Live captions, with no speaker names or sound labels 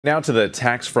Now to the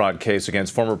tax fraud case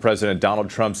against former President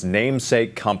Donald Trump's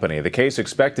namesake company. The case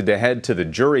expected to head to the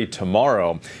jury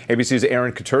tomorrow. ABC's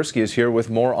Aaron Katersky is here with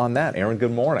more on that. Aaron, good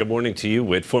morning. Good morning to you,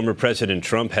 Whit. Former President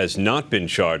Trump has not been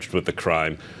charged with the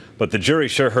crime, but the jury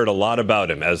sure heard a lot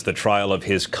about him as the trial of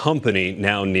his company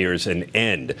now nears an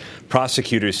end.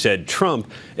 Prosecutors said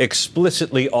Trump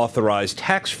explicitly authorized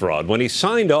tax fraud when he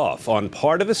signed off on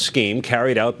part of a scheme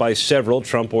carried out by several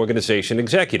Trump Organization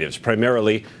executives,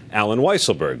 primarily Alan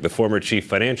Weisselberg, the former chief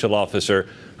financial officer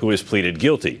who has pleaded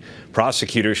guilty.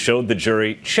 Prosecutors showed the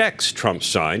jury checks Trump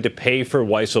signed to pay for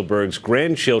Weisselberg's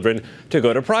grandchildren to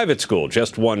go to private school,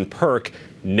 just one perk,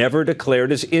 never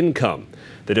declared as income.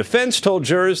 The defense told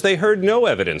jurors they heard no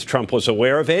evidence Trump was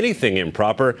aware of anything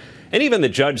improper, and even the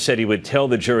judge said he would tell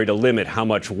the jury to limit how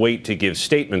much weight to give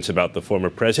statements about the former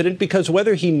president because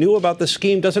whether he knew about the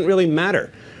scheme doesn't really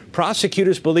matter.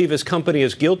 Prosecutors believe his company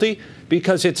is guilty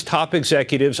because its top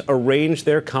executives arranged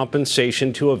their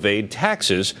compensation to evade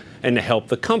taxes and to help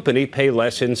the company pay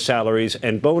less in salaries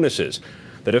and bonuses.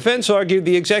 The defense argued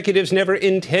the executives never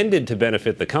intended to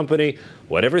benefit the company.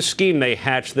 Whatever scheme they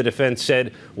hatched, the defense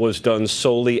said, was done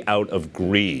solely out of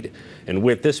greed. And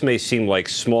with this may seem like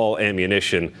small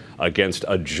ammunition against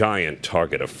a giant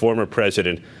target, a former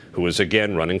president who is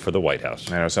again running for the White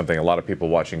House. I know something a lot of people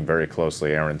watching very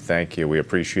closely. Aaron, thank you. We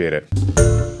appreciate it.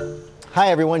 Hi,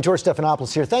 everyone. George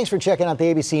Stephanopoulos here. Thanks for checking out the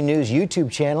ABC News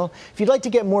YouTube channel. If you'd like to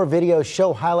get more videos,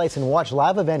 show highlights, and watch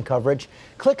live event coverage,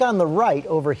 click on the right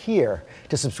over here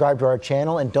to subscribe to our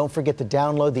channel. And don't forget to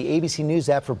download the ABC News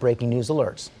app for breaking news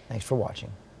alerts. Thanks for watching.